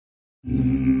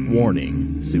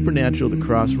Warning, Supernatural The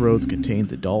Crossroads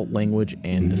contains adult language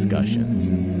and discussions.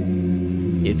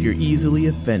 If you're easily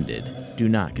offended, do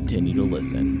not continue to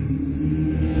listen.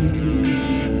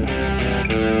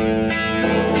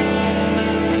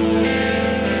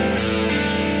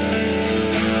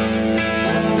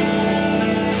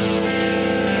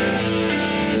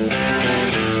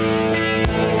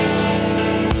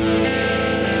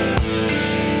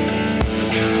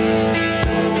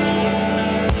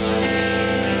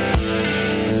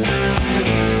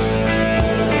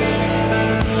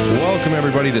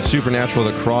 Everybody to Supernatural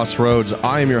The Crossroads.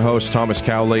 I am your host, Thomas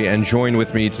Cowley, and joined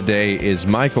with me today is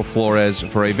Michael Flores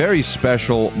for a very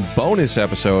special bonus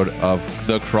episode of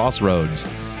The Crossroads.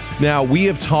 Now, we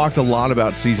have talked a lot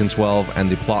about Season 12 and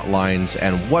the plot lines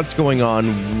and what's going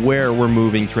on, where we're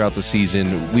moving throughout the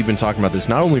season. We've been talking about this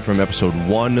not only from episode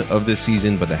 1 of this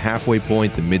season, but the halfway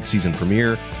point, the mid-season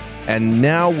premiere. And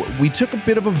now we took a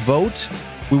bit of a vote.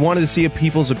 We wanted to see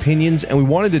people's opinions, and we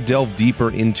wanted to delve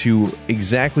deeper into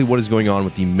exactly what is going on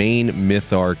with the main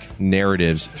myth arc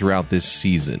narratives throughout this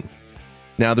season.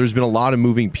 Now, there's been a lot of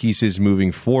moving pieces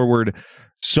moving forward,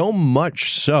 so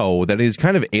much so that it has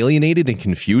kind of alienated and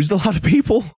confused a lot of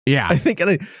people. Yeah. I think,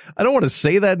 and I don't want to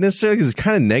say that necessarily because it's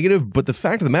kind of negative, but the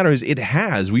fact of the matter is it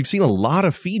has. We've seen a lot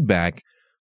of feedback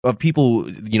of people,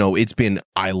 you know, it's been,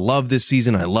 I love this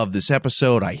season, I love this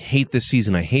episode, I hate this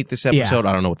season, I hate this episode,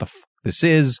 I don't know what the this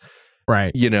is,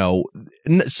 right? You know,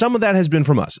 some of that has been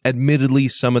from us. Admittedly,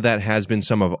 some of that has been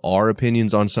some of our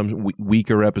opinions on some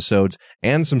weaker episodes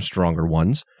and some stronger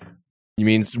ones. I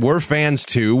mean, we're fans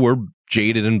too. We're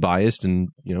jaded and biased, and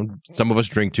you know, some of us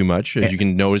drink too much, as you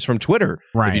can notice from Twitter.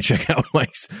 Right. If you check out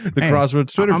the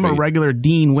Crossroads Twitter I'm feed. a regular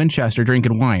Dean Winchester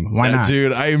drinking wine. Why not?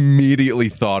 Dude, I immediately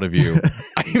thought of you.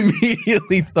 I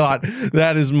immediately thought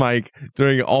that is Mike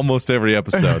during almost every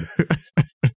episode.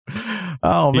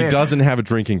 Oh, man. He doesn't have a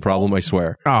drinking problem, I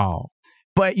swear. Oh,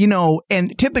 but you know,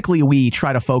 and typically we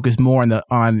try to focus more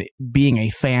on being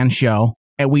a fan show,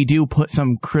 and we do put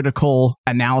some critical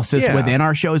analysis within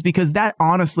our shows because that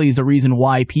honestly is the reason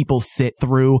why people sit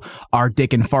through our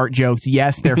dick and fart jokes.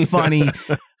 Yes, they're funny.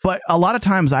 But a lot of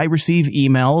times I receive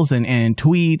emails and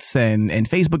tweets and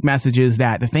Facebook messages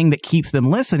that the thing that keeps them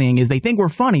listening is they think we're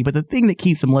funny, but the thing that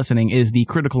keeps them listening is the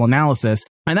critical analysis.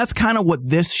 And that's kind of what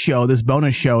this show, this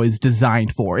bonus show, is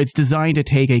designed for. It's designed to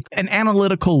take an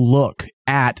analytical look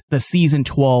at the season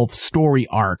 12 story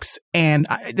arcs. And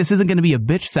this isn't going to be a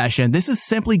bitch session. This is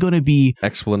simply going to be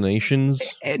explanations.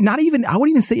 Not even, I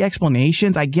wouldn't even say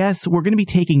explanations. I guess we're going to be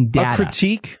taking data.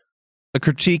 A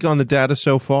critique on the data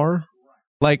so far.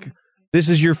 Like, this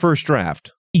is your first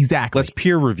draft. Exactly. Let's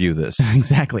peer review this.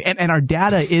 Exactly. And our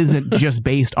data isn't just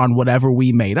based on whatever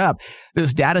we made up.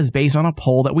 This data is based on a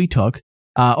poll that we took.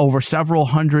 Over several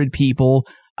hundred people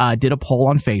did a poll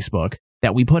on Facebook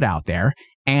that we put out there.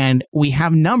 And we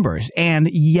have numbers. And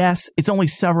yes, it's only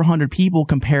several hundred people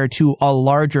compared to a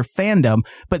larger fandom,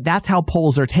 but that's how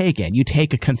polls are taken. You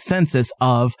take a consensus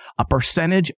of a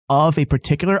percentage of a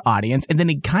particular audience, and then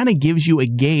it kind of gives you a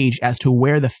gauge as to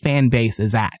where the fan base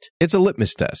is at. It's a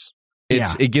litmus test.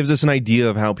 It gives us an idea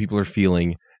of how people are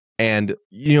feeling. And,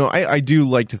 you know, I do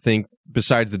like to think,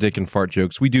 besides the dick and fart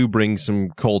jokes, we do bring some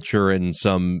culture and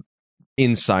some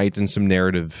insight and some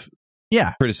narrative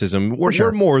criticism.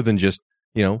 We're more than just,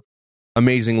 you know,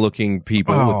 amazing looking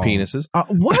people with penises.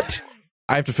 What?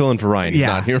 I have to fill in for Ryan. He's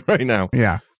not here right now.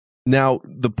 Yeah. Now,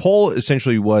 the poll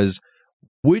essentially was,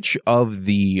 which of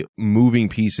the moving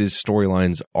pieces,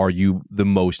 storylines are you the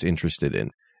most interested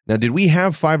in? Now, did we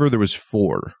have 5 or there was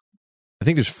 4? I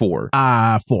think there's 4.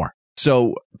 4.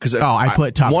 So, because I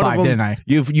put top 5, them, didn't I?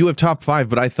 You have top 5,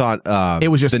 but I thought it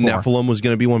was just the 4. Nephilim was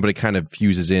going to be one, but it kind of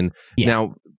fuses in. Yeah.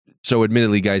 Now, so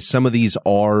admittedly, guys, some of these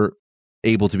are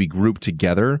able to be grouped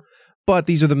together, but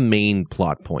these are the main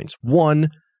plot points. The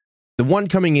one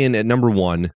coming in at number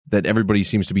 1 that everybody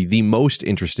seems to be the most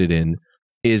interested in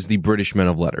is the British Men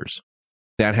of Letters.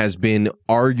 That has been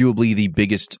arguably the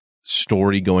biggest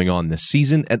story going on this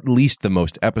season, at least the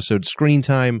most episode screen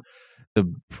time.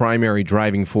 The primary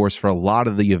driving force for a lot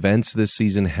of the events this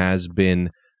season has been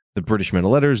the British Men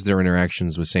of Letters, their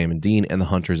interactions with Sam and Dean, and the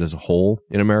Hunters as a whole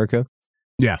in America.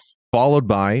 Yes. Followed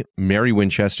by Mary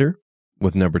Winchester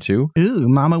with number 2. Ooh,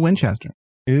 Mama Winchester.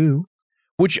 Ooh.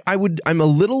 Which I'm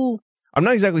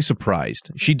not exactly surprised.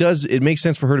 It makes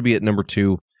sense for her to be at number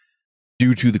 2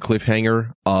 due to the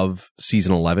cliffhanger of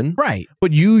season 11. Right.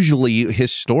 But usually,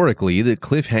 historically, the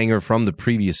cliffhanger from the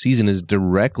previous season is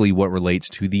directly what relates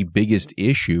to the biggest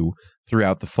issue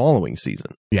throughout the following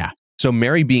season. Yeah. So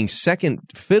Mary being second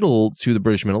fiddle to the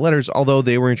British Men of Letters, although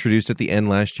they were introduced at the end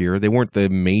last year, they weren't the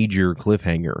major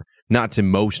cliffhanger Not to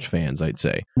most fans, I'd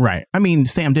say. Right. I mean,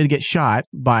 Sam did get shot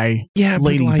by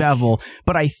Lady Bevel,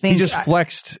 but I think... He just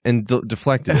flexed and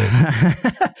deflected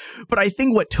it. But I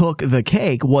think what took the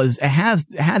cake was it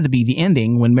had to be the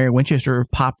ending when Mary Winchester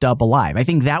popped up alive. I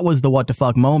think that was the what the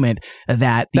fuck moment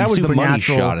that was the money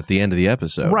shot at the end of the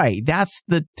episode. Right. That's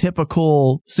the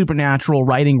typical Supernatural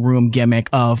writing room gimmick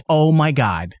of, oh my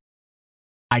God,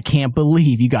 I can't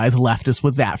believe you guys left us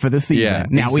with that for the season. Yeah,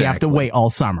 now we have to wait all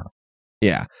summer.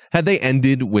 Yeah. Had they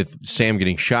ended with Sam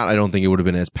getting shot, I don't think it would have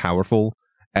been as powerful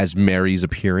as Mary's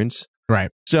appearance. Right.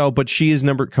 So, but she is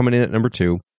coming in at number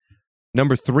 2.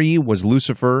 Number 3 was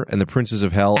Lucifer and the Princes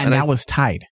of Hell. And that was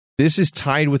tied. This is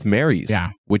tied with Mary's,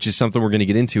 which is something we're going to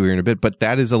get into here in a bit, but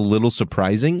that is a little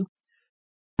surprising.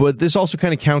 But this also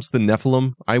kind of counts the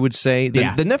Nephilim, I would say. The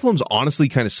Nephilim's honestly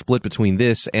kind of split between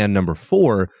this and number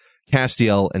 4,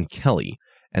 Castiel and Kelly.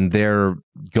 And their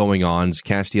going-ons,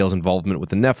 Castiel's involvement with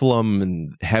the Nephilim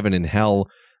and heaven and hell,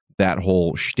 that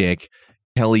whole shtick.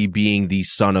 Kelly being the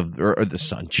son of, or the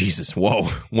son, Jesus, whoa,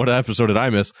 what episode did I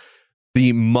miss?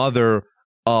 The mother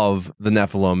of the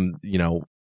Nephilim,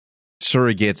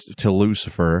 surrogate to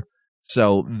Lucifer.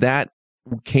 So that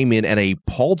came in at a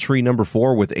paltry number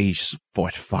 4 with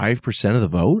 5% of the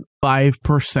vote?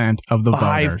 5% of the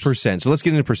voters. 5%. So let's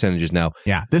get into percentages now.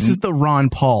 Yeah, this is the Ron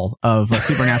Paul of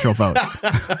Supernatural votes.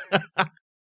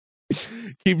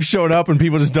 Keep showing up and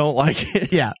people just don't like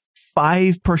it. Yeah,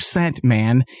 5%,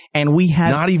 man. And we had...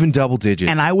 Not even double digits.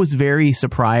 And I was very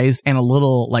surprised and a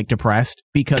little, depressed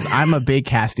because I'm a big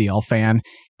Castiel fan,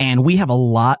 and we have a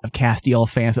lot of Castiel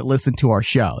fans that listen to our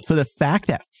show. So the fact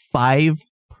that 5%...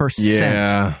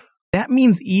 Yeah. That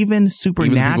means even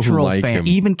Supernatural fans,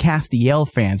 even Castiel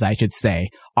fans, I should say,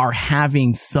 are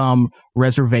having some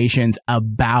reservations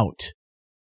about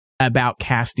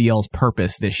Castiel's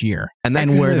purpose this year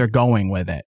and where they're going with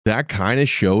it. That kind of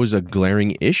shows a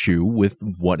glaring issue with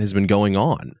what has been going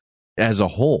on as a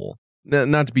whole.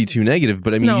 Not to be too negative,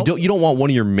 but I mean, you don't want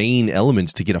one of your main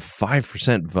elements to get a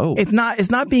 5% vote. It's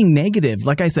not being negative.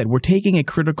 Like I said, we're taking a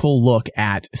critical look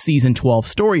at season 12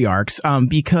 story arcs,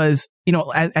 because,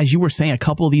 as you were saying, a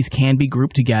couple of these can be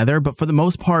grouped together, but for the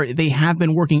most part, they have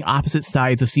been working opposite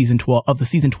sides of the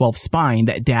season 12 spine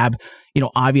that Dab,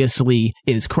 obviously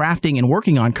is crafting and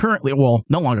working on currently. Well,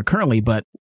 no longer currently, but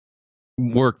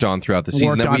worked on throughout the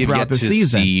season. That we have yet to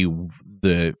see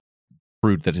the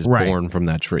fruit that is born from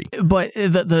that tree. But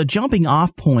the jumping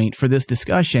off point for this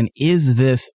discussion is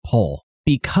this poll,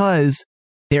 because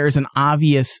there's an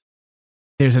obvious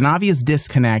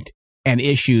disconnect and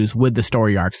issues with the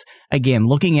story arcs. Again,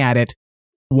 looking at it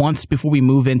once before we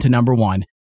move into number 1,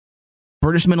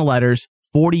 British Men of Letters,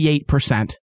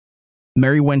 48%,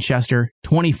 Mary Winchester,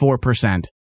 24%,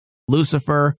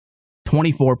 Lucifer,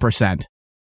 24%,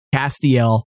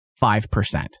 Castiel,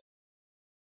 5%.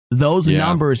 Those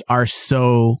numbers are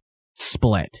so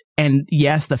split. And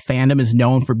yes, the fandom is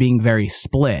known for being very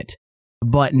split,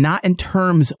 but not in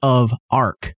terms of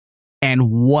arc and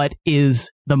what is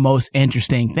the most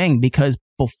interesting thing, because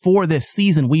before this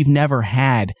season, we've never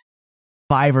had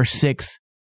 5 or 6,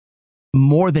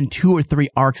 more than 2 or 3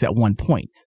 arcs at one point.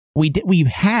 We've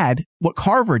had what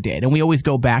Carver did, and we always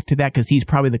go back to that because he's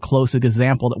probably the closest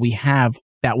example that we have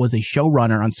that was a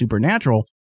showrunner on Supernatural.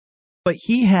 But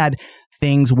he had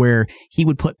things where he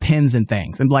would put pins in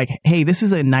things and hey, this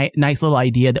is a nice little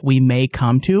idea that we may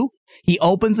come to. He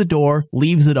opens the door,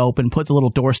 leaves it open, puts a little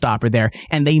door stopper there,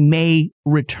 and they may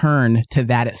return to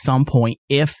that at some point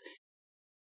if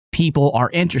people are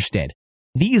interested.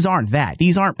 These aren't that.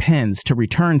 These aren't pins to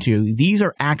return to. These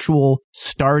are actual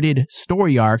started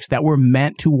story arcs that were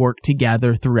meant to work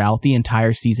together throughout the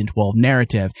entire season 12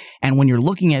 narrative. And when you're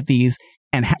looking at these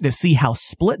and to see how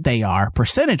split they are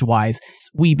percentage-wise,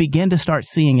 we begin to start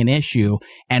seeing an issue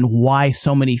and why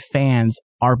so many fans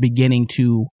are beginning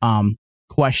to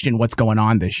question what's going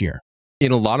on this year.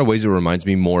 In a lot of ways, it reminds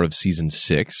me more of season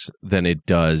 6 than it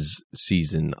does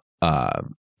season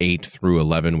 8 through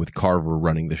 11 with Carver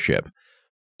running the ship.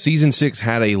 Season 6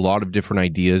 had a lot of different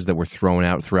ideas that were thrown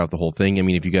out throughout the whole thing. I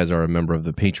mean, if you guys are a member of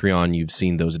the Patreon, you've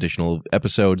seen those additional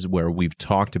episodes where we've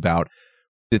talked about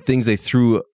the things they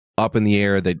threw up in the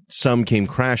air, that some came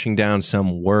crashing down,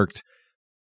 some worked.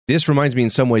 This reminds me in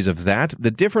some ways of that.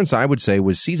 The difference, I would say,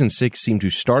 was season 6 seemed to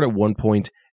start at one point,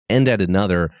 end at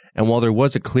another, and while there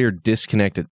was a clear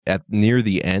disconnect at near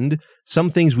the end, some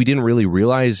things we didn't really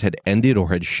realize had ended or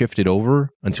had shifted over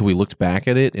until we looked back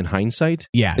at it in hindsight.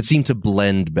 Yeah. It seemed to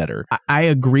blend better. I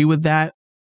agree with that.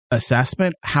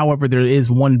 assessment. However, there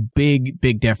is one big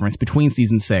difference between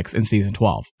season 6 and season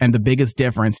 12. And the biggest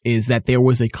difference is that there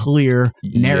was a clear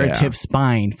narrative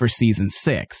spine for season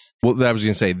 6. Well, I was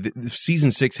going to say,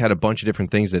 season 6 had a bunch of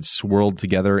different things that swirled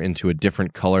together into a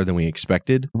different color than we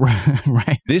expected.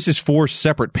 Right. This is 4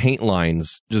 separate paint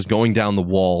lines just going down the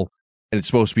wall, and it's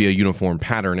supposed to be a uniform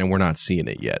pattern, and we're not seeing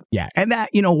it yet. Yeah. And that,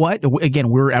 you know what? Again,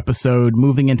 we're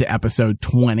moving into episode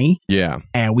 20. Yeah.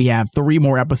 And we have 3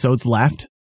 more episodes left.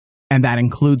 And that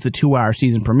includes the 2-hour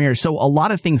season premiere. So a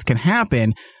lot of things can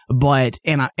happen, but,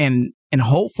 and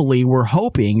hopefully we're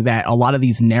hoping that a lot of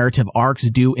these narrative arcs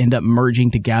do end up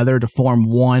merging together to form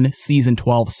one season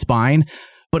 12 spine.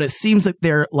 But it seems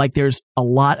like there's a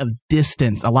lot of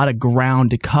distance, a lot of ground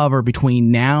to cover between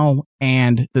now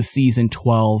and the season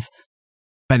 12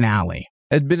 finale.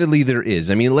 Admittedly, there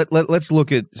is. I mean, let's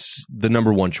look at the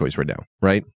number one choice right now,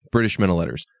 right? British Men of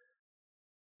Letters.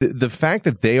 The fact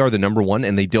that they are the number one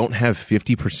and they don't have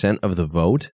 50% of the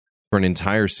vote for an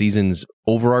entire season's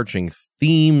overarching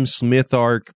theme, Smith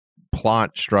arc,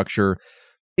 plot structure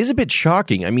is a bit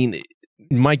shocking. I mean,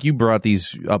 Mike, you brought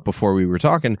these up before we were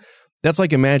talking. That's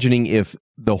like imagining if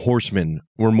the Horsemen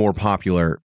were more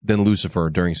popular than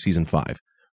Lucifer during season 5,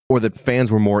 or that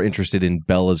fans were more interested in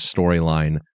Bella's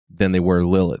storyline than they were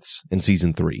Lilith's in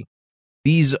season 3.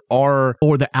 These are...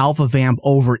 Or the Alpha Vamp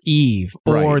over Eve,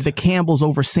 or right. The Campbells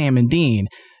over Sam and Dean.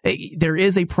 There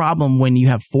is a problem when you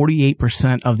have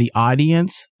 48% of the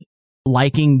audience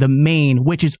liking the main,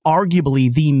 which is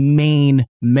arguably the main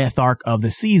myth arc of the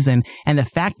season, and the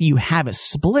fact that you have it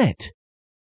split...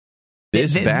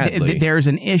 This badly. There's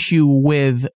an issue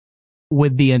with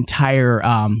the entire...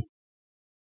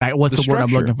 what's the word I'm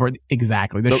looking for?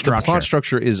 Exactly, the structure. The plot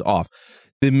structure is off.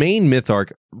 The main myth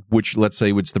arc, which let's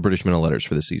say it's the British Men of Letters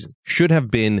for the season, should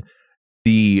have been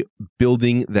the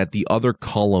building that the other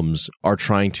columns are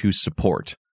trying to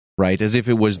support, right? As if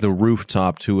it was the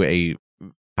rooftop to a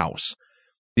house.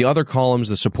 The other columns,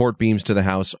 the support beams to the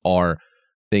house, are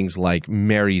things like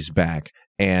Mary's back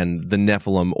and the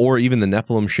Nephilim, or even the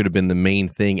Nephilim should have been the main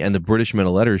thing, and the British Men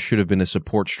of Letters should have been a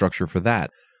support structure for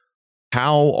that.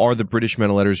 How are the British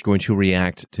Men of Letters going to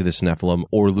react to this Nephilim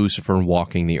or Lucifer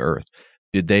walking the earth?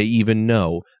 Did they even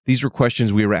know? These were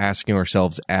questions we were asking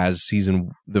ourselves as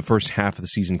the first half of the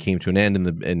season came to an end and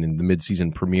the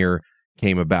mid-season premiere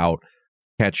came about,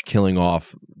 Ketch killing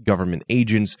off government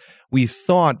agents. We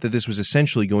thought that this was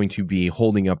essentially going to be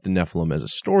holding up the Nephilim as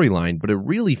a storyline, but it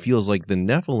really feels like the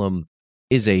Nephilim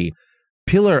is a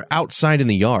pillar outside in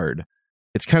the yard.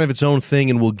 It's kind of its own thing,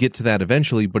 and we'll get to that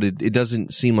eventually, but it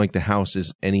doesn't seem like the house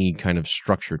is any kind of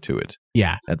structure to it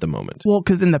at the moment. Well,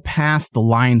 because in the past, the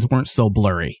lines weren't so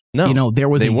blurry. No, there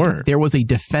was a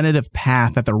definitive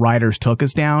path that the writers took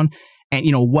us down, and,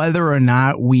 whether or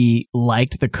not we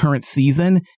liked the current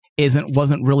season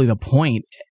wasn't really the point.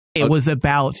 It was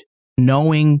about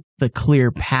knowing the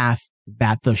clear path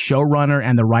that the showrunner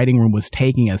and the writing room was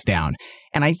taking us down.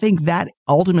 And I think that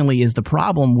ultimately is the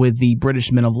problem with the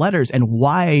British Men of Letters and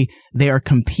why they are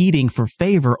competing for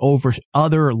favor over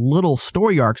other little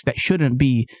story arcs that shouldn't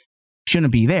be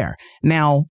there.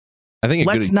 Now, I think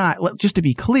just to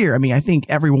be clear, I mean, I think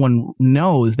everyone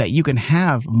knows that you can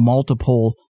have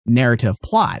multiple narrative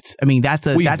plots. I mean,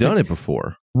 we've done it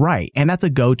before. Right. And that's a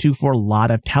go-to for a lot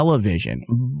of television.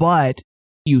 But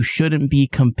you shouldn't be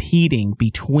competing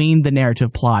between the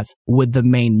narrative plots with the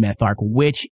main myth arc,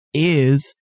 which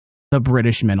is the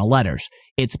British Men of Letters.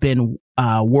 It's been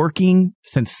working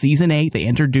since season 8. They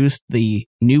introduced the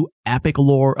new epic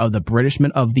lore of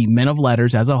the Men of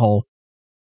Letters as a whole.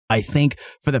 I think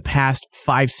for the past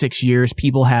 5-6 years,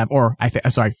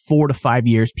 4 to 5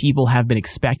 years, people have been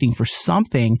expecting for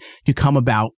something to come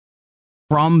about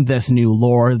from this new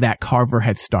lore that Carver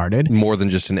had started. More than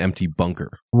just an empty bunker.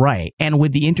 Right. And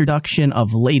with the introduction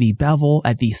of Lady Bevel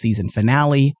at the season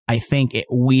finale, I think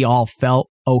we all felt,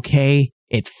 okay,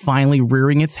 it's finally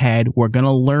rearing its head. We're going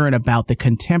to learn about the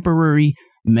contemporary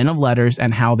Men of Letters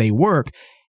and how they work.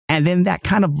 And then that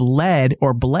kind of bled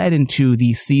into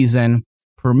the season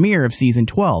premiere of season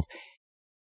 12.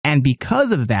 And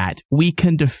because of that, we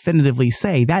can definitively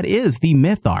say that is the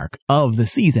myth arc of the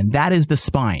season. That is the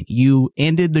spine. You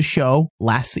ended the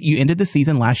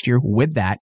season last year with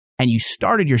that, and you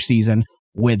started your season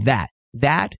with that.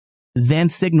 That then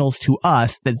signals to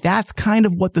us that that's kind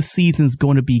of what the season's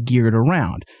going to be geared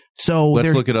around. So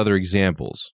let's look at other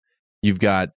examples. You've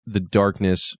got the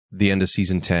darkness, the end of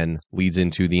season 10 leads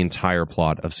into the entire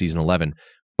plot of season 11.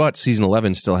 But season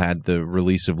 11 still had the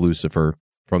release of Lucifer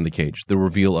from the cage, the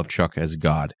reveal of Chuck as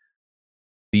God.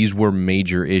 These were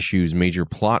major issues, major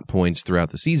plot points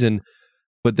throughout the season,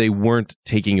 but they weren't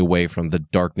taking away from the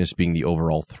darkness being the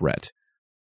overall threat.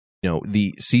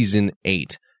 the season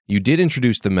 8. You did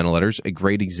introduce the Meneletters, a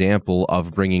great example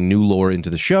of bringing new lore into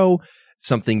the show,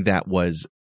 something that was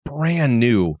brand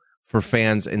new for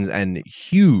fans and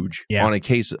huge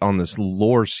on this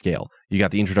lore scale. You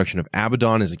got the introduction of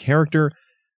Abaddon as a character,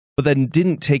 but then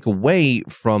didn't take away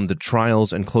from the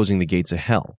trials and closing the gates of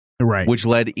hell, right? Which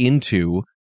led into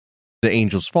the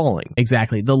angels falling.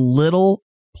 Exactly. The little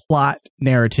plot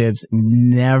narratives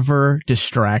never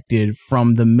distracted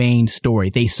from the main story.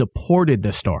 They supported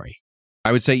the story.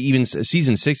 I would say even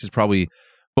season 6 is probably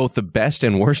both the best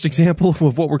and worst example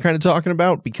of what we're kind of talking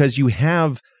about, because you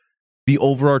have the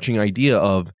overarching idea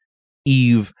of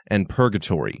Eve and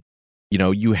purgatory.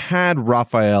 You had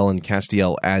Raphael and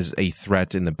Castiel as a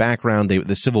threat in the background.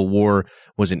 The Civil War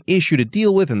was an issue to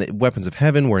deal with, and the weapons of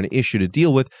heaven were an issue to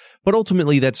deal with. But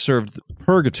ultimately, that served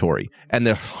purgatory and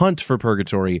the hunt for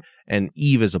purgatory and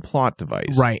Eve as a plot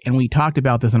device. Right, and we talked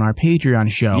about this on our Patreon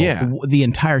show. Yeah. The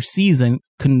entire season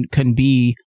can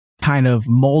be kind of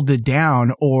molded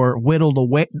down or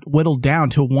whittled down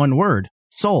to one word: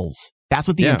 souls. That's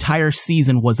what the entire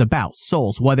season was about.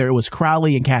 Souls. Whether it was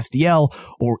Crowley and Castiel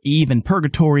or Eve and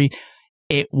Purgatory,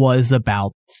 it was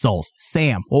about souls.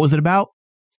 Sam, what was it about?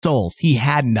 Souls. He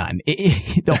had none.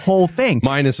 The whole thing.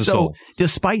 Minus a soul.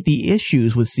 Despite the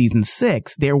issues with season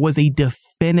 6, there was a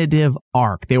definitive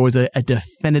arc. There was a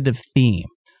definitive theme.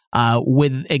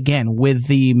 With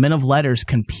the Men of Letters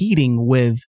competing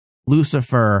with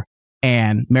Lucifer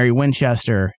and Mary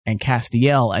Winchester and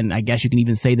Castiel, and I guess you can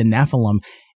even say the Nephilim.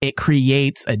 It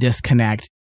creates a disconnect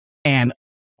and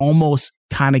almost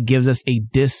kind of gives us a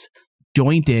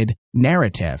disjointed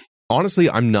narrative. Honestly,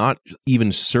 I'm not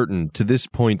even certain to this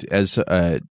point, as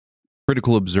a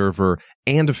critical observer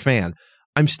and a fan,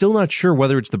 I'm still not sure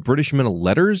whether it's the British Men of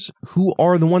Letters who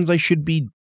are the ones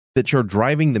that are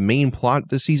driving the main plot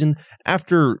this season.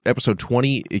 After episode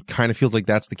 20, it kind of feels like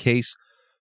that's the case.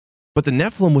 But the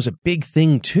Nephilim was a big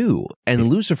thing too, and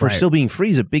Lucifer still being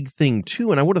free is a big thing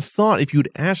too. And I would have thought if you'd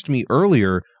asked me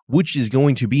earlier which is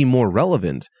going to be more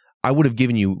relevant, I would have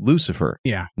given you Lucifer,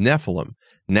 Nephilim.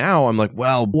 Now I'm like,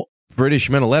 well, British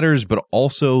Men of Letters, but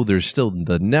also there's still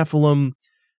the Nephilim.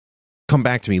 Come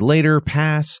back to me later,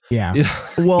 pass. Yeah.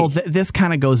 Well, this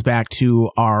kind of goes back to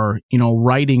our,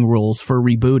 writing rules for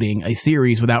rebooting a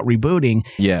series without rebooting.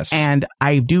 Yes. And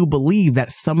I do believe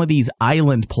that some of these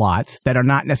island plots that are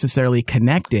not necessarily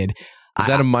connected. Is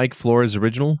that a Mike Flores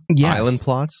original? Yes. Island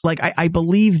plots? Like, I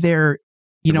believe they're,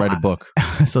 write a book.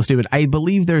 So stupid. I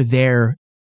believe they're there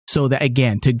so that,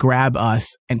 again, to grab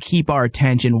us and keep our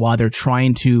attention while they're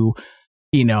trying to,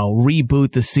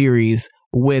 reboot the series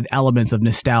with elements of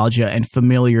nostalgia and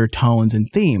familiar tones and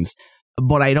themes.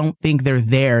 But I don't think they're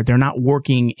there. They're not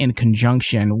working in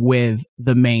conjunction with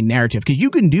the main narrative. Because you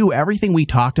can do everything we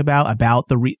talked about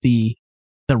the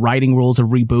writing rules of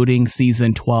rebooting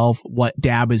season 12, what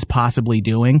Dab is possibly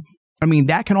doing. I mean,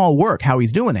 that can all work, how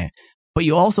he's doing it. But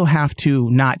you also have to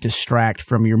not distract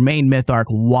from your main myth arc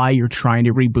while you're trying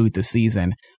to reboot the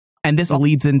season. And this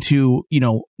leads into,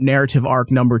 narrative arc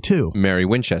number 2. Mary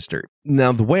Winchester.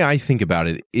 Now, the way I think about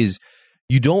it is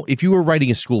if you were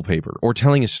writing a school paper or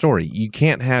telling a story, you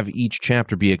can't have each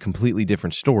chapter be a completely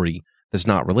different story that's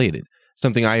not related.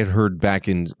 Something I had heard back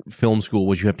in film school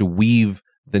was you have to weave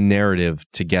the narrative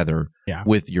together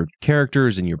with your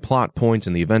characters and your plot points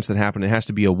and the events that happen. It has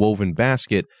to be a woven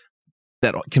basket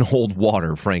that can hold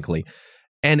water, frankly.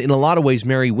 And in a lot of ways,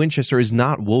 Mary Winchester is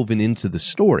not woven into the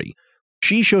story.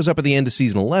 She shows up at the end of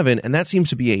season 11, and that seems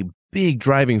to be a big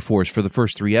driving force for the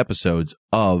first 3 episodes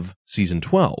of season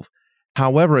 12.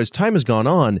 However, as time has gone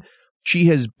on, she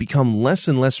has become less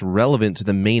and less relevant to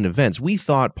the main events. We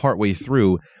thought partway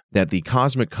through that the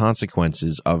cosmic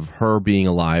consequences of her being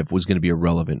alive was going to be a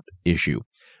relevant issue.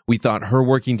 We thought her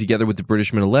working together with the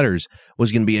British Men of Letters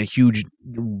was going to be a huge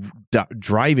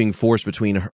driving force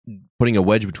between her, putting a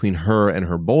wedge between her and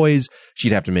her boys.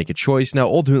 She'd have to make a choice. Now,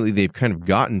 ultimately, they've kind of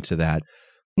gotten to that.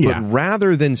 But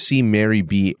rather than see Mary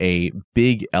be a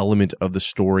big element of the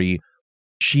story,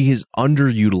 she is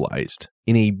underutilized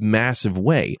in a massive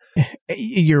way.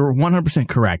 You're 100%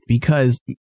 correct, because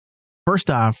first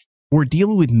off, we're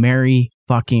dealing with Mary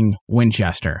fucking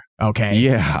Winchester, okay?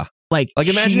 Yeah. Like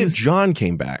imagine if John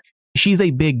came back. She's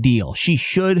a big deal. She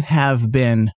should have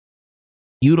been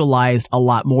utilized a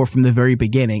lot more from the very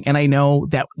beginning. And I know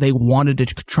that they wanted to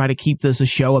try to keep this a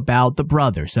show about the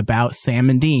brothers, about Sam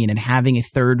and Dean, and having a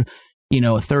third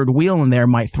wheel in there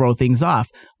might throw things off.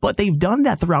 But they've done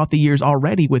that throughout the years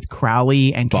already with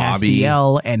Crowley and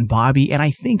Castiel and Bobby. And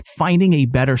I think finding a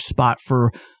better spot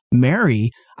for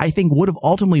Mary, I think would have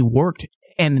ultimately worked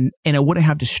and it wouldn't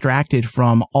have distracted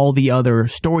from all the other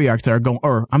story arcs that are going,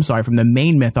 or I'm sorry, from the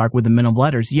main myth arc with the Men of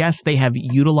Letters. Yes, they have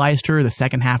utilized her the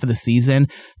second half of the season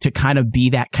to kind of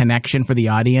be that connection for the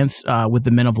audience with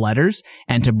the Men of Letters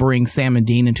and to bring Sam and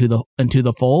Dean into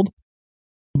the fold.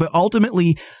 But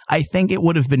ultimately, I think it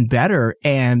would have been better,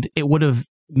 and it would have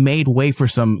made way for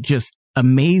some just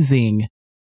amazing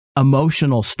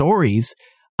emotional stories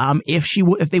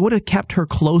if they would have kept her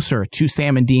closer to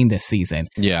Sam and Dean this season.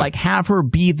 Yeah. Like, have her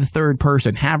be the third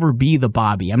person, have her be the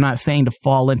Bobby. I'm not saying to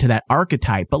fall into that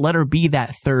archetype, but let her be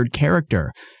that third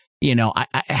character. You know,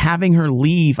 having her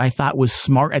leave, I thought was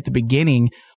smart at the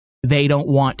beginning. They don't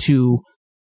want to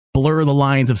blur the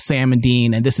lines of Sam and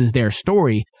Dean, and this is their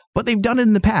story. But they've done it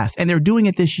in the past, and they're doing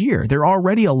it this year. They're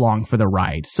already along for the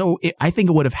ride. So I think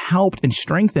it would have helped and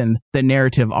strengthened the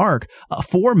narrative arc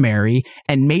for Mary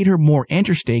and made her more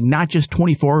interesting, not just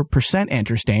 24%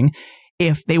 interesting,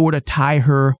 if they were to tie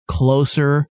her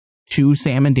closer to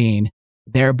Sam and Dean,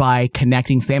 thereby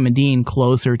connecting Sam and Dean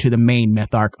closer to the main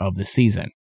myth arc of the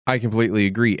season. I completely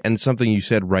agree. And something you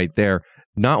said right there,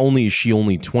 not only is she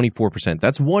only 24%,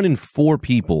 that's 1 in 4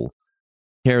 people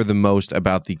care the most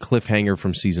about the cliffhanger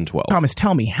from season 12. Thomas,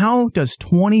 tell me, how does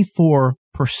 24%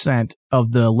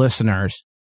 of the listeners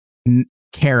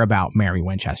care about Mary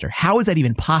Winchester? How is that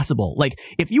even possible? Like,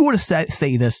 if you were to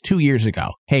say this 2 years ago,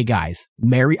 hey guys,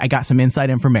 I got some inside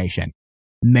information.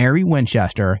 Mary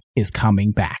Winchester is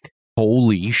coming back.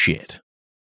 Holy shit.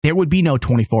 There would be no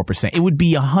 24%. It would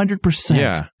be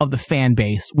 100% of the fan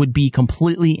base would be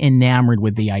completely enamored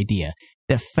with the idea.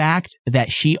 The fact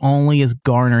that she only is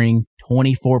garnering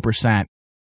 24%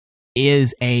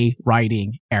 is a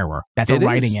writing error. That's a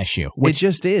writing issue. It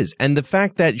just is. And the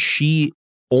fact that she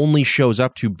only shows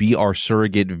up to be our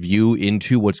surrogate view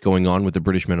into what's going on with the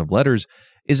British Men of Letters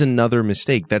is another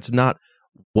mistake. That's not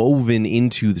woven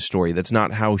into the story. That's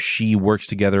not how she works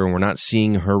together, and we're not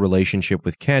seeing her relationship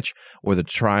with Ketch or the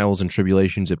trials and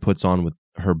tribulations it puts on with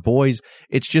her boys.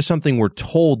 It's just something we're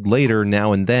told later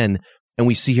now and then, and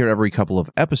we see her every couple of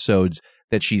episodes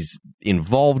that she's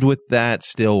involved with that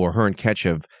still, or her and Ketch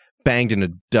have banged in a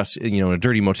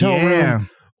dirty motel room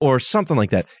or something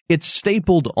like that. It's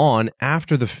stapled on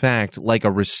after the fact like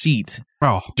a receipt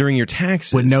during your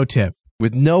taxes. With no tip.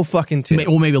 With no fucking tip.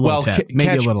 Well, maybe a little tip.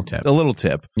 Maybe a little tip. A little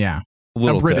tip. Yeah.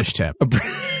 A British tip.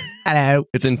 Hello.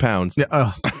 It's in pounds.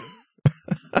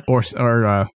 Or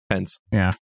pence.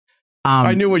 Yeah.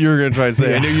 I knew what you were going to try to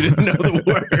say. I knew you didn't know the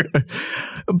word.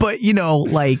 But,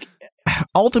 like,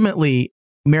 ultimately,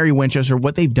 Mary Winchester,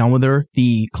 what they've done with her,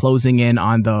 the closing in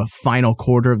on the final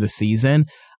quarter of the season,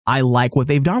 I like what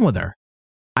they've done with her.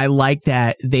 I like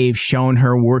that they've shown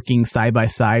her working side by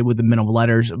side with the Men of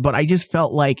Letters, but I just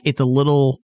felt like it's a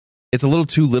little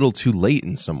too little too late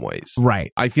in some ways.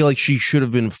 Right. I feel like she should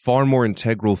have been far more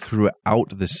integral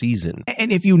throughout the season.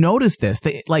 And if you notice this,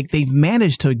 they've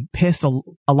managed to piss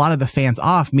a lot of the fans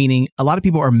off, meaning a lot of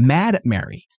people are mad at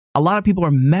Mary. A lot of people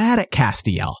are mad at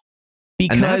Castiel.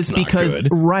 Because good.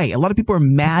 Right. A lot of people are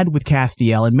mad with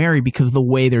Castiel and Mary because of the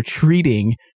way they're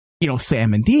treating,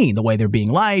 Sam and Dean, the way they're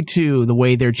being lied to, the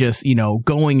way they're just,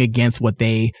 going against what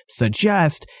they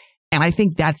suggest. And I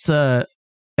think that's a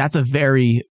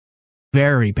very,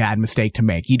 very bad mistake to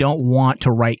make. You don't want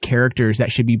to write characters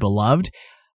that should be beloved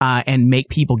and make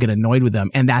people get annoyed with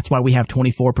them. And that's why we have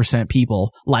 24%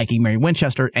 people liking Mary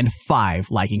Winchester and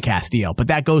 5 liking Castiel. But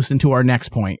that goes into our next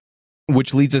point.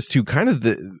 Which leads us to kind of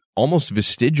the almost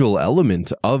vestigial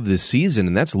element of this season,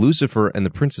 and that's Lucifer and the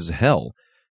Princes of Hell.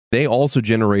 They also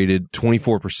generated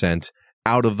 24%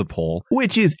 out of the poll.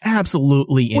 Which is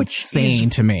absolutely insane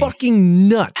to me. Fucking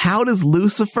nuts. How does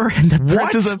Lucifer and the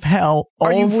Princes of Hell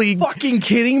only... Are you fucking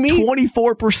kidding me?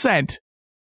 24%.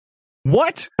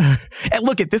 What? And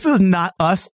look, this is not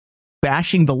us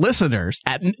bashing the listeners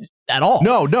at all.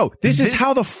 No. This is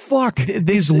how the fuck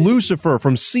is Lucifer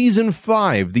from season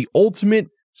 5, the ultimate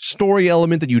story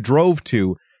element that you drove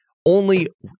to, only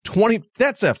 20.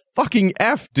 That's a fucking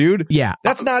F, dude. Yeah.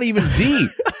 That's not even D.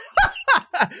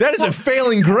 That is a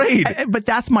failing grade. But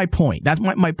that's my point. That's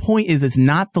my point is it's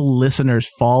not the listener's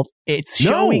fault. It's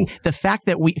showing the fact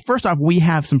that first off, we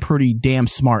have some pretty damn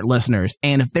smart listeners.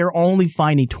 And if they're only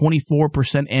finding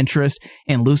 24% interest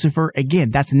in Lucifer, again,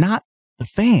 that's not the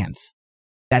fans.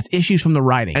 That's issues from the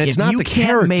writing. And it's if not you the can't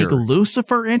character. Make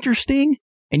Lucifer interesting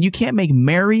and you can't make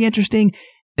Mary interesting,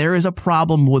 there is a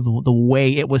problem with the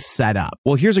way it was set up.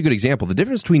 Well, here's a good example. The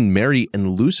difference between Mary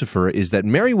and Lucifer is that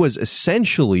Mary was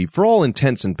essentially, for all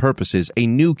intents and purposes, a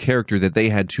new character that they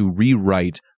had to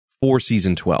rewrite for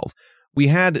season 12. We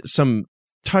had some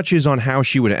touches on how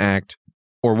she would act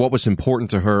or what was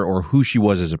important to her or who she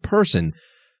was as a person.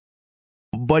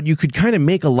 But you could kind of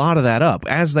make a lot of that up,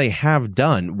 as they have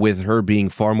done, with her being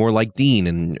far more like Dean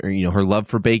and, you know, her love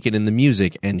for bacon and the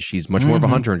music, and she's much more of a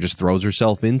hunter and just throws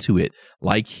herself into it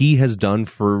like he has done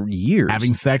for years.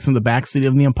 Having sex in the backseat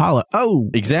of the Impala. Oh!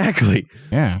 Exactly.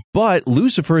 Yeah. But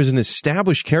Lucifer is an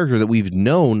established character that we've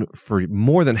known for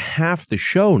more than half the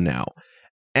show now.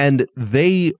 And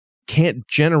they can't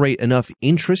generate enough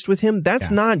interest with him.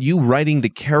 That's not you writing the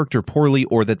character poorly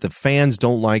or that the fans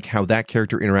don't like how that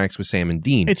character interacts with Sam and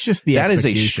Dean. It's just the that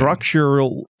execution. is a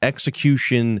structural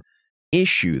execution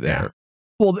issue there. Yeah.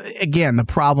 Well, again, the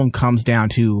problem comes down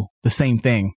to the same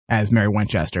thing as Mary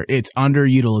Winchester. It's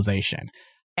underutilization.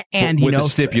 And with a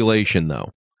stipulation, though.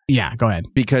 Yeah, go ahead.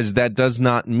 Because that does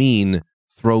not mean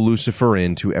throw Lucifer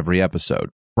into every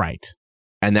episode. Right.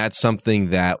 And that's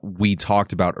something that we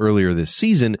talked about earlier this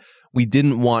season. We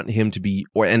didn't want him to be,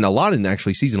 and a lot in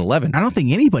actually season 11. I don't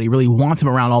think anybody really wants him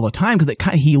around all the time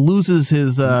because he loses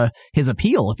his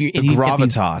appeal. The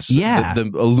gravitas,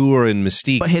 the allure and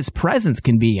mystique. But his presence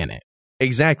can be in it.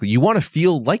 Exactly. You want to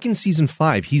feel like in season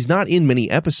 5, he's not in many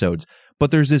episodes,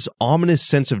 but there's this ominous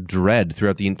sense of dread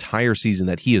throughout the entire season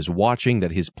that he is watching,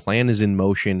 that his plan is in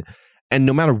motion, and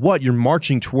no matter what, you're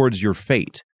marching towards your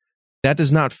fate. That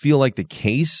does not feel like the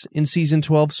case in season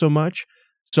 12 so much.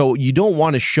 So you don't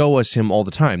want to show us him all the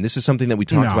time. This is something that we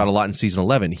talked about a lot in season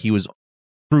 11. He was,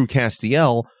 through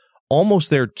Castiel, almost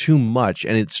there too much,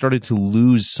 and it started to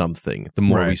lose something the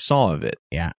more we saw of it.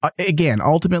 Yeah. Again,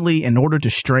 ultimately, in order to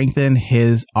strengthen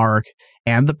his arc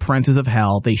and the Princes of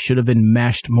Hell, they should have been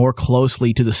meshed more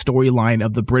closely to the storyline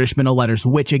of the British Men of Letters,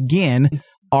 which, again,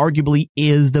 arguably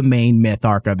is the main myth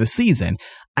arc of the season.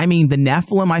 I mean, the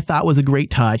Nephilim I thought was a great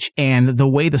touch, and the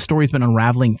way the story's been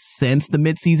unraveling since the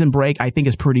mid-season break I think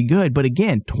is pretty good. But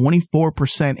again,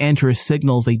 24% interest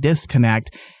signals a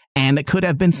disconnect, and it could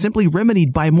have been simply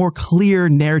remedied by a more clear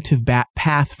narrative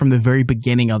path from the very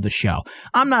beginning of the show.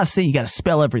 I'm not saying you got to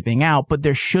spell everything out, but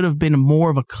there should have been more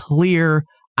of a clear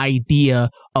idea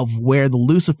of where the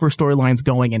Lucifer storyline's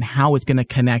going and how it's going to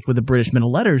connect with the British Men of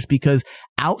Letters, because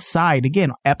outside,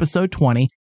 again, episode 20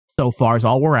 so far is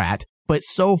all we're at. But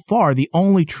so far, the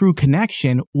only true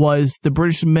connection was the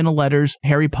British Men of Letters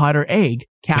Harry Potter egg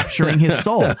capturing his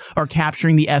soul or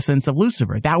capturing the essence of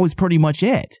Lucifer. That was pretty much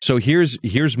it. So here's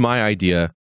my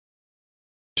idea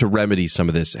to remedy some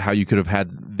of this. How you could have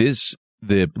had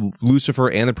the Lucifer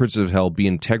and the Princes of Hell be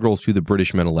integral to the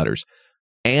British Men of Letters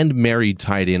and Mary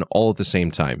tied in all at the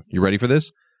same time. You ready for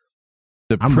this?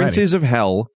 The Princes of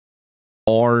Hell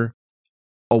are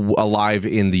alive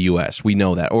in the U.S. We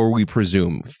know that, or we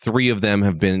presume. 3 of them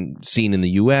have been seen in the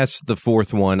U.S. The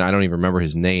 4th one, I don't even remember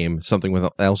his name. Something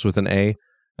else with an A,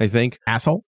 I think.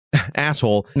 Asshole?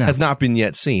 Asshole has not been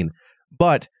yet seen.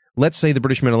 But let's say the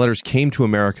British Men of Letters came to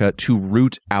America to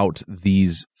root out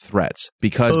these threats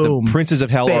because the Princes of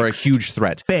Hell are a huge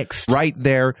threat. Right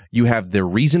there, you have their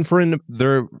reason for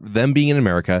them being in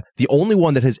America. The only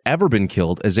one that has ever been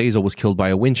killed, Azazel, was killed by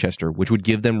a Winchester, which would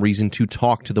give them reason to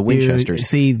talk to the Winchesters.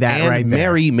 See that right there.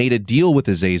 Mary made a deal with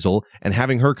Azazel, and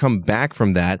having her come back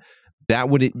from that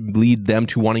would lead them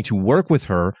to wanting to work with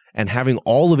her and having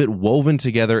all of it woven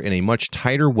together in a much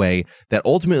tighter way that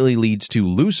ultimately leads to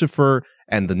Lucifer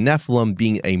and the Nephilim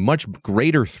being a much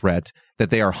greater threat that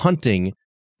they are hunting,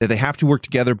 that they have to work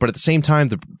together. But at the same time,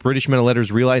 the British Men of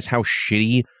Letters realize how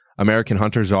shitty American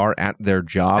hunters are at their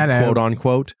job, quote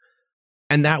unquote.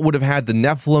 And that would have had the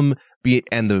Nephilim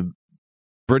and the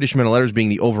British Men of Letters being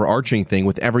the overarching thing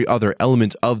with every other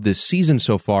element of this season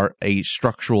so far, a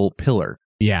structural pillar.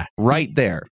 Yeah. Right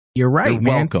there. You're right, You're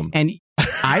man. welcome. And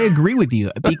I agree with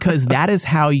you because that is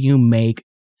how you make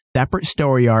separate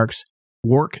story arcs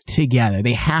work together.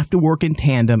 They have to work in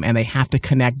tandem and they have to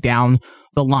connect down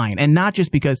the line. And not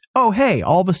just because, oh, hey,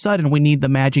 all of a sudden we need the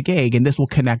magic egg and this will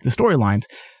connect the storylines.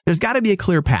 There's got to be a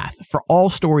clear path for all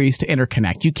stories to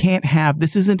interconnect. You can't have,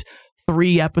 this isn't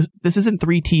 3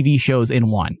 TV shows in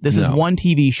one. This is one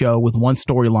TV show with one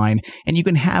storyline, and you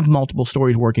can have multiple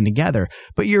stories working together.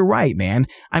 But you're right, man.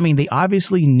 I mean, they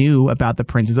obviously knew about the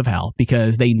Princes of Hell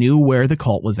because they knew where the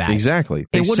cult was at. Exactly.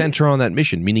 They sent her on that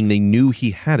mission, meaning they knew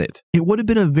he had it. It would have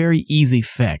been a very easy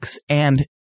fix. And,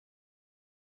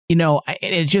 you know,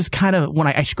 it just kind of, when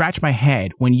I scratch my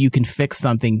head when you can fix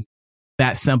something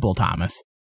that simple, Thomas.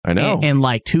 I know. In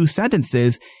like 2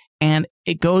 sentences. And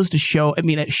it goes to show, I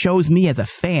mean, it shows me as a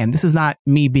fan. This is not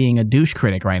me being a douche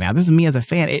critic right now. This is me as a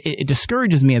fan. It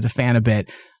discourages me as a fan a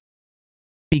bit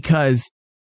because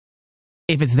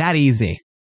if it's that easy,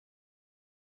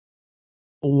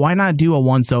 why not do a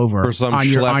once over or some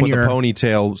schlep with a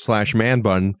ponytail / man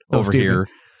bun over here?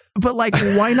 But like,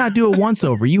 why not do a once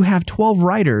over? You have 12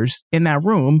 writers in that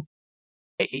room.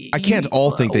 I can't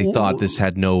all think they thought this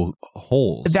had no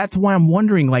holes. That's why I'm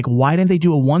wondering, like, why didn't they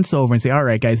do a once-over and say, all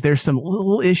right, guys, there's some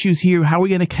little issues here. How are we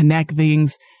going to connect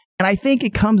things? And I think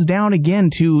it comes down again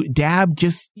to Dab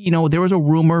just, there was a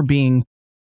rumor being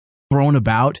thrown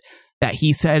about that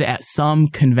he said at some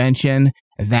convention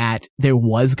that there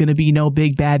was going to be no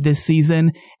big bad this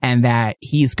season and that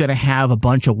he's going to have a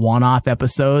bunch of one-off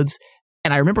episodes.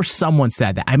 And I remember someone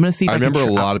said that. I'm going to see if I remember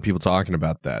a lot of people talking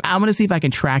about that. I'm going to see if I can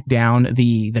track down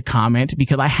the comment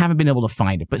because I haven't been able to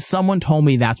find it. But someone told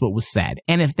me that's what was said.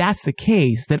 And if that's the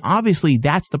case, then obviously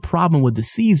that's the problem with the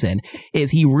season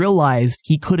is he realized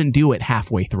he couldn't do it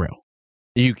halfway through.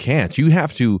 You can't. You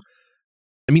have to.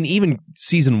 I mean, even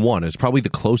season 1 is probably the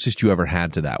closest you ever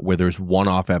had to that, where there's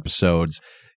one-off episodes,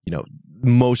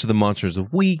 most of the monsters a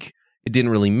week. It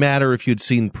didn't really matter if you'd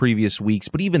seen previous weeks,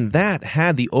 but even that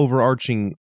had the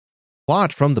overarching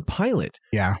plot from the pilot.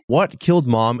 Yeah. What killed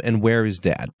Mom and where is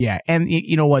Dad? Yeah. And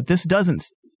you know what? This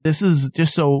is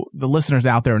just so the listeners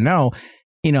out there know,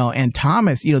 and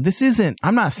Thomas, this isn't,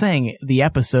 I'm not saying the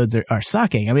episodes are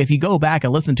sucking. I mean, if you go back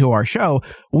and listen to our show,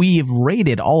 we've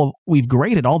graded all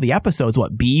the episodes,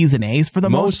 B's and A's for the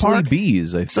most part. Mostly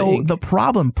B's, I think. So the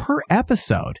problem per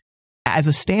episode, as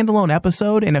a standalone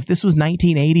episode, and if this was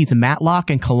 1980s Matlock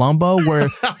and Columbo, where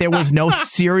there was no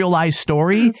serialized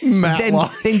story,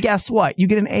 then guess what? You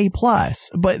get an A+.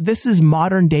 But this is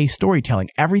modern day storytelling.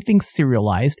 Everything's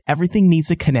serialized. Everything needs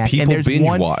to connect. People and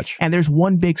binge watch. And there's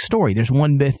one big story. There's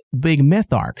one big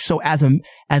myth arc. So as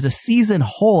a season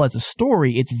whole, as a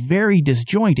story, it's very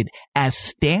disjointed. As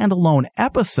standalone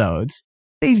episodes,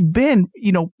 they've been,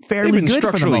 fairly good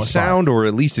for the most sound part. Or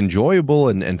at least enjoyable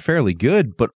and fairly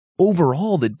good, but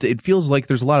overall, it feels like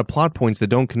there's a lot of plot points that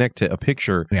don't connect to a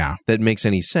picture that makes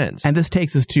any sense. And this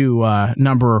takes us to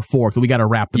number 4, because we got to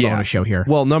wrap the bonus show here.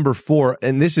 Well, number 4,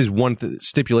 and this is one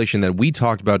stipulation that we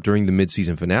talked about during the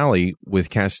mid-season finale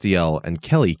with Castiel and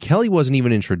Kelly. Kelly wasn't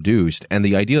even introduced, and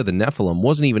the idea of the Nephilim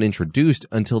wasn't even introduced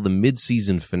until the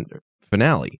mid-season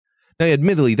finale. Now,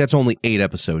 admittedly, that's only 8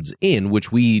 episodes in,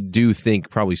 which we do think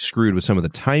probably screwed with some of the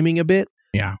timing a bit.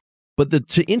 Yeah. But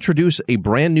to introduce a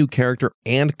brand new character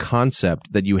and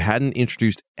concept that you hadn't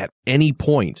introduced at any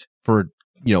point for,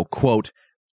 quote,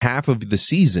 half of the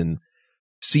season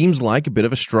seems like a bit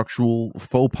of a structural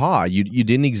faux pas. You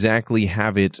didn't exactly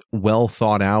have it well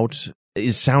thought out.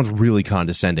 It sounds really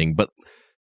condescending, but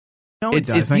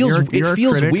it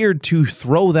feels weird to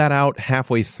throw that out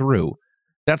halfway through.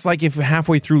 That's like if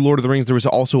halfway through Lord of the Rings there was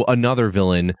also another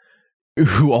villain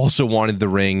who also wanted the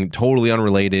ring, totally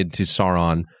unrelated to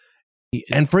Sauron.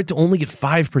 And for it to only get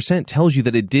 5% tells you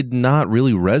that it did not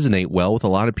really resonate well with a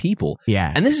lot of people.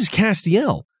 Yeah. And this is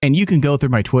Castiel. And you can go through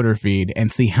my Twitter feed and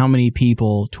see how many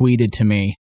people tweeted to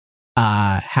me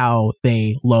how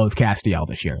they loathe Castiel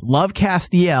this year. Love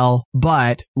Castiel,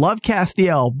 but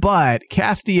Castiel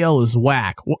is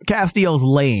whack. Castiel's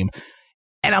lame.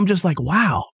 And I'm just like,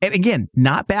 wow. And again,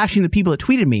 not bashing the people that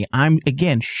tweeted me. I'm,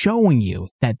 again, showing you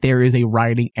that there is a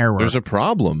writing error. There's a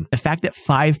problem. The fact that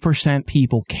 5%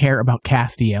 people care about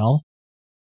Castiel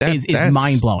is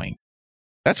mind-blowing.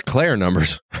 That's Claire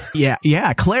numbers. Yeah.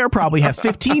 Claire probably has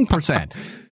 15%.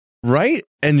 Right?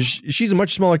 And she's a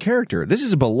much smaller character. This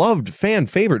is a beloved fan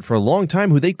favorite for a long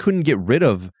time who they couldn't get rid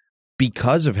of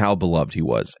because of how beloved he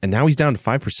was. And now he's down to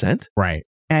 5%? Right.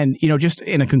 And, just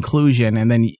in a conclusion, and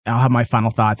then I'll have my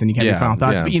final thoughts and you can have your final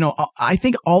thoughts. Yeah. But, I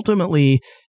think ultimately,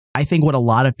 what a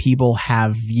lot of people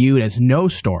have viewed as no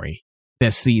story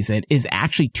this season is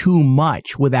actually too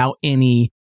much without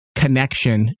any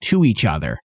connection to each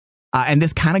other. And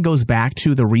this kind of goes back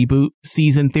to the reboot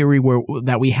season theory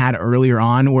that we had earlier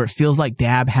on, where it feels like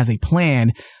Dab has a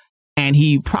plan, and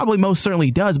he probably most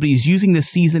certainly does, but he's using this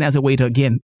season as a way to,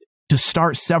 again, to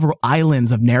start several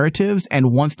islands of narratives,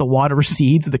 and once the water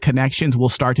recedes, the connections will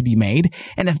start to be made.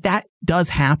 And if that does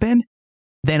happen,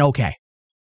 then okay.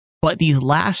 But these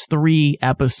last 3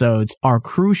 episodes are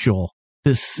crucial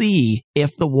to see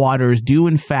if the waters do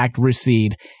in fact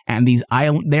recede and these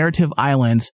narrative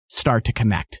islands start to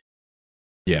connect.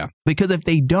 Yeah. Because if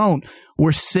they don't,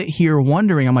 we're sit here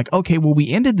wondering, I'm like, okay, well,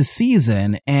 we ended the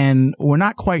season and we're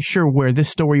not quite sure where this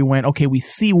story went. Okay, we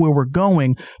see where we're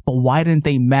going, but why didn't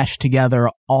they mesh together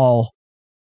all?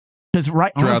 Because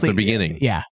throughout the beginning.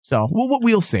 Yeah. So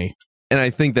we'll see. And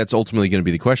I think that's ultimately going to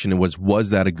be the question, was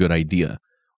that a good idea?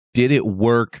 Did it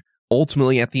work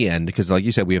ultimately at the end? Because like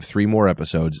you said, we have 3 more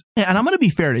episodes. Yeah, and I'm going to be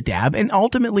fair to Dab. And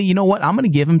ultimately, you know what? I'm going to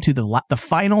give him to the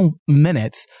final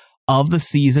minutes of the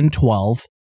season 12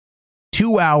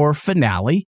 2-hour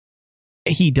finale.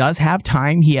 He does have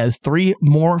time. He has 3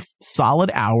 more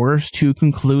solid hours to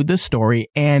conclude the story,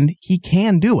 and he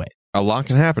can do it. A lot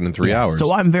can happen in 3 hours.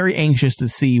 So I'm very anxious to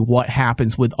see what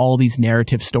happens with all these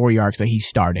narrative story arcs that he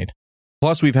started.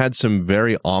 Plus, we've had some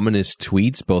very ominous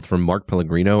tweets, both from Mark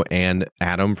Pellegrino and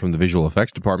Adam from the visual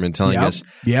effects department, telling us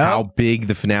how big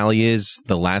the finale is,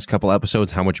 the last couple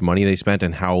episodes, how much money they spent,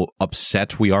 and how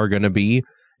upset we are going to be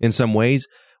in some ways,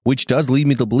 which does lead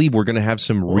me to believe we're going to have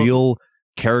some real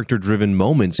character-driven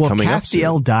moments coming up soon. If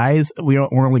Castiel dies, we're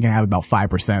only going to have about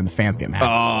 5% of the fans get mad. Oh,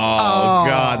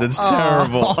 God, that's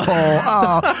terrible.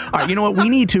 All right, you know what? We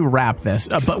need to wrap this,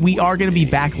 but we are going to be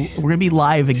back. We're going to be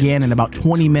live again in about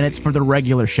 20 minutes for the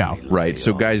regular show. Right,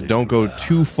 so guys, don't go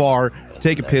too far.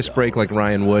 Take a piss break like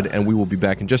Ryan would, and we will be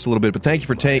back in just a little bit. But thank you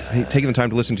for taking the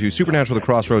time to listen to Supernatural The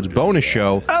Crossroads bonus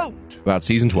show about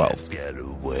Season 12. Let's get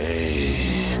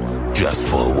away just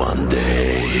for one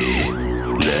day.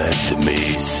 Let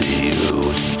me see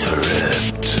you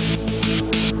stripped.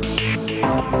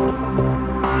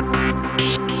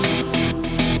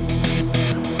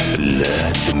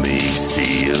 Let me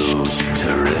see you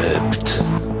stripped.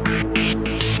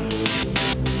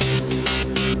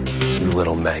 You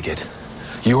little maggot.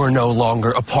 You are no longer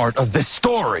a part of this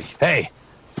story. Hey,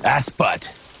 ass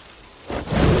butt.